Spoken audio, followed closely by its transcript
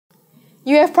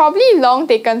You have probably long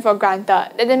taken for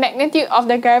granted that the magnitude of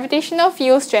the gravitational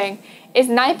field strength is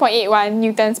 9.81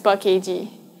 newtons per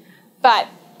kg. But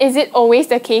is it always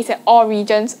the case at all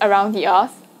regions around the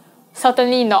Earth?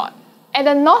 Certainly not. At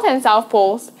the North and South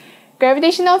poles,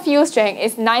 gravitational field strength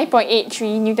is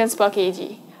 9.83 newtons per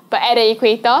kg. But at the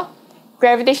equator,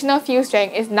 gravitational field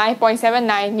strength is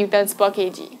 9.79 newtons per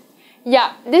kg.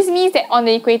 Yup, this means that on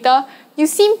the equator, you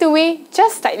seem to weigh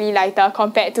just slightly lighter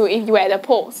compared to if you were at the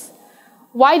poles.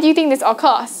 Why do you think this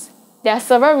occurs? There are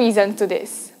several reasons to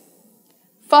this.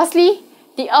 Firstly,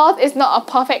 the Earth is not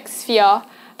a perfect sphere,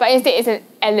 but instead is an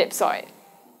ellipsoid,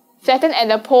 flattened at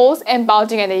the poles and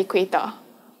bulging at the equator.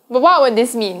 But what would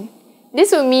this mean?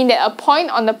 This would mean that a point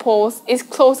on the poles is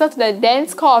closer to the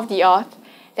dense core of the Earth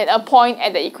than a point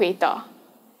at the equator.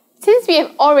 Since we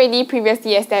have already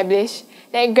previously established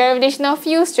that gravitational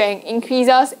field strength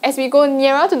increases as we go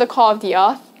nearer to the core of the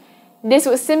Earth, this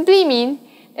would simply mean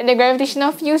that the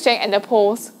gravitational field strength at the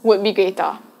poles would be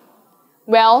greater.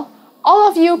 Well, all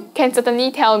of you can certainly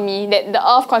tell me that the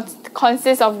Earth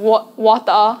consists of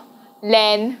water,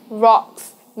 land,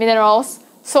 rocks, minerals,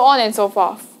 so on and so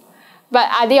forth. But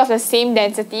are they of the same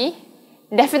density?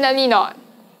 Definitely not.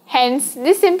 Hence,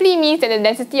 this simply means that the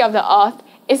density of the Earth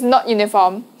is not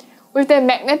uniform, with the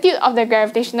magnitude of the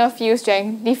gravitational field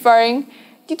strength differing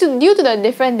due to the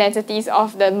different densities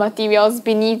of the materials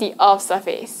beneath the Earth's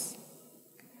surface.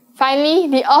 Finally,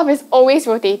 the Earth is always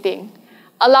rotating,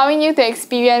 allowing you to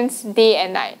experience day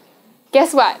and night.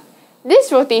 Guess what?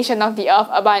 This rotation of the Earth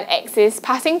about an axis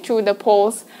passing through the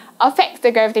poles affects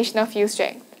the gravitational field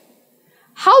strength.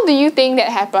 How do you think that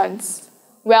happens?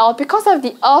 Well, because of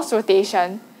the Earth's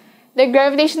rotation, the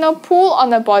gravitational pull on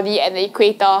the body at the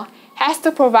equator has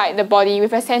to provide the body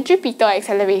with a centripetal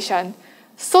acceleration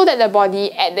so that the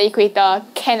body at the equator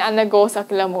can undergo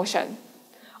circular motion.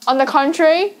 On the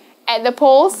contrary, at the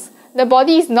poles, the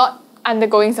body is not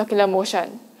undergoing circular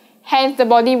motion. Hence, the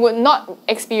body would not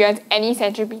experience any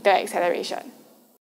centripetal acceleration.